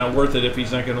not worth it if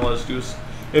he's not going to let us do this.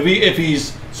 If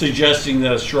he's suggesting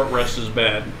that a short rest is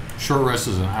bad. Short rest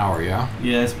is an hour, yeah?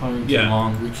 Yeah, it's probably too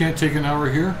long. We can't take an hour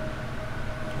here?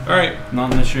 Alright.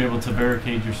 Not unless you're able to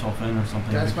barricade yourself in or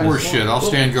something. Or shit, I'll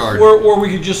stand guard. Or we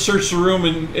could just search the room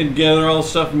and gather all the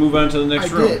stuff and move on to the next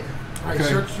room. Did. I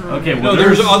searched the room. Okay, well,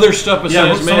 there's other stuff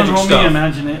besides magic stuff.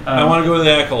 Imagine it. I want to go with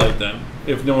the Acolyte then,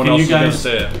 if no one else is going to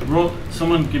say it. Roll,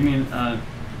 someone give me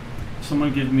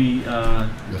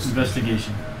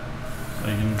investigation. So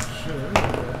I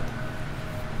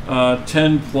can...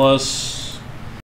 10 plus